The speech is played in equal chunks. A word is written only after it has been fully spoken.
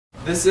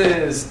This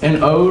is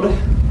an ode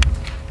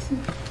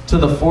to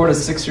the 4 to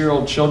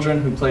 6-year-old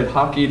children who played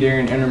hockey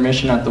during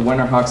intermission at the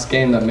Winterhawks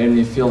game that made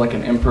me feel like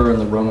an emperor in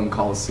the Roman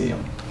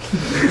Colosseum.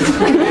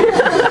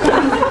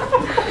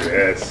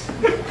 Yes.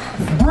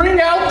 Bring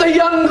out the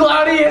young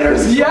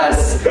gladiators,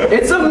 yes!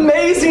 It's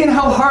amazing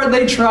how hard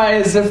they try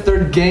as if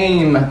their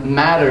game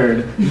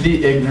mattered.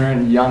 The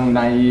ignorant, young,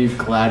 naive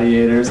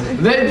gladiators.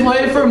 They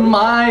play for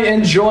my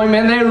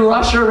enjoyment. They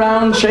rush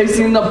around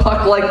chasing the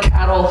puck like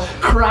cattle,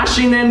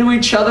 crashing into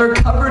each other,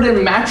 covered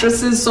in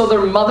mattresses so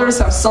their mothers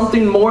have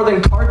something more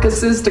than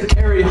carcasses to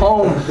carry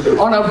home.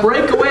 On a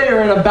breakaway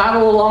or in a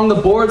battle along the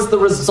boards, the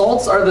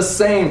results are the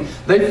same.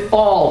 They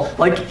fall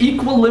like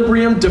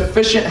equilibrium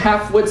deficient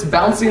half-wits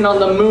bouncing on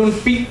the moon,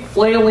 feet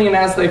flailing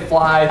as they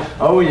fly.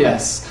 Oh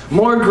yes,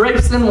 more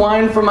grapes and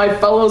wine for my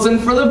fellows,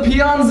 and for the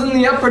peons in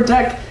the upper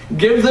deck,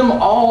 give them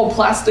all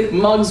plastic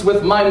mugs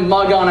with my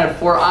mug on it,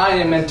 for I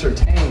am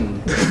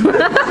entertained.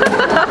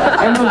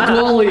 And the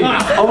goalie,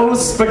 oh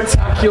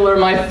spectacular,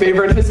 my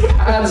favorite. His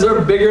pads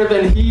are bigger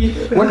than he.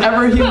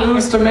 Whenever he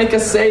moves to make a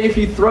save,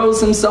 he throws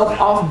himself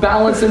off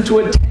balance into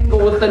a tangle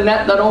with the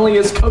net that only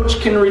his coach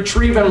can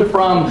retrieve him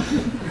from.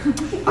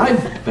 I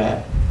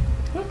bet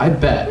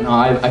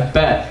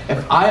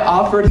if I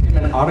offered him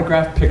an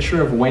autographed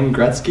picture of Wayne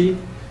Gretzky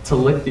to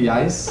lick the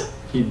ice,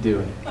 he'd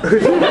do it.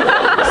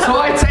 So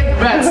I take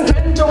bets.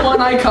 10 to 1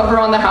 I cover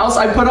on the house.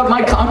 I put up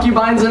my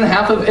concubines and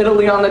half of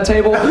Italy on the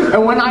table.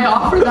 And when I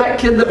offer that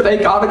kid the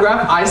fake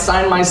autograph, I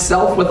sign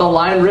myself with a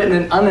line written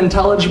in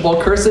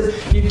unintelligible cursive.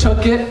 He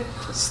took it,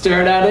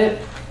 stared at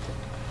it,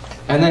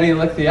 and then he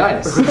licked the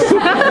ice.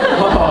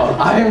 Oh,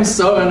 I am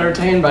so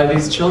entertained by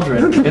these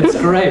children. It's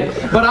great.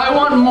 But I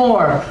want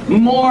more.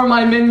 More,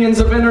 my minions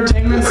of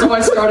entertainment, so I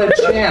start a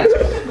chant.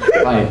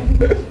 Fight,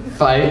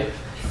 fight,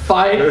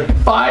 fight,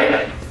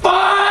 fight,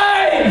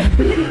 fight!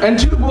 And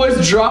 2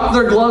 boys drop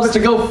their gloves to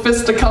go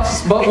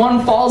fisticuffs, but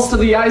one falls to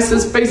the ice,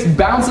 his face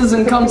bounces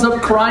and comes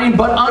up crying,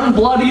 but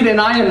unbloodied,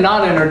 and I am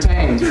not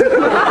entertained. I'm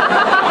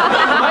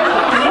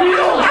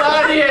real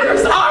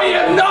gladiators, I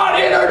am not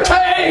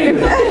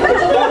entertained!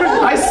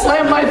 I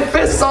slam my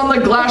fists on the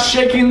glass,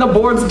 shaking the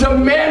boards,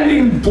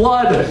 demanding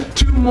blood.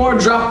 2 more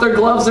drop their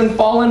gloves and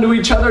fall into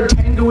each other,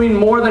 tangoing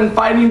more than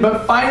fighting,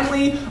 but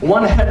finally,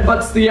 one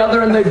headbutts the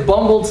other and they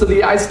bumble to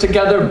the ice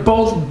together,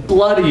 both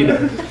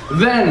bloodied.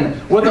 Then,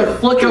 with a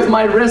flick of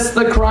my wrist,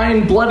 the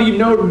crying bloody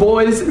nose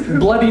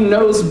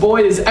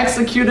boy is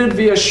executed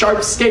via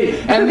sharp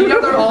skate, and the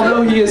other,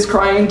 although he is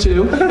crying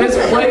too, is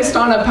placed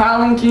on a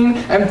palanquin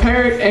and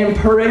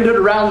paraded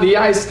around the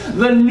ice.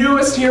 The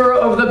newest hero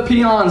of the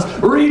peons,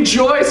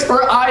 rejoice,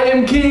 for I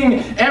am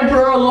king,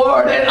 emperor,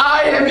 lord, and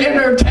I am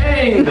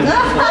entertained.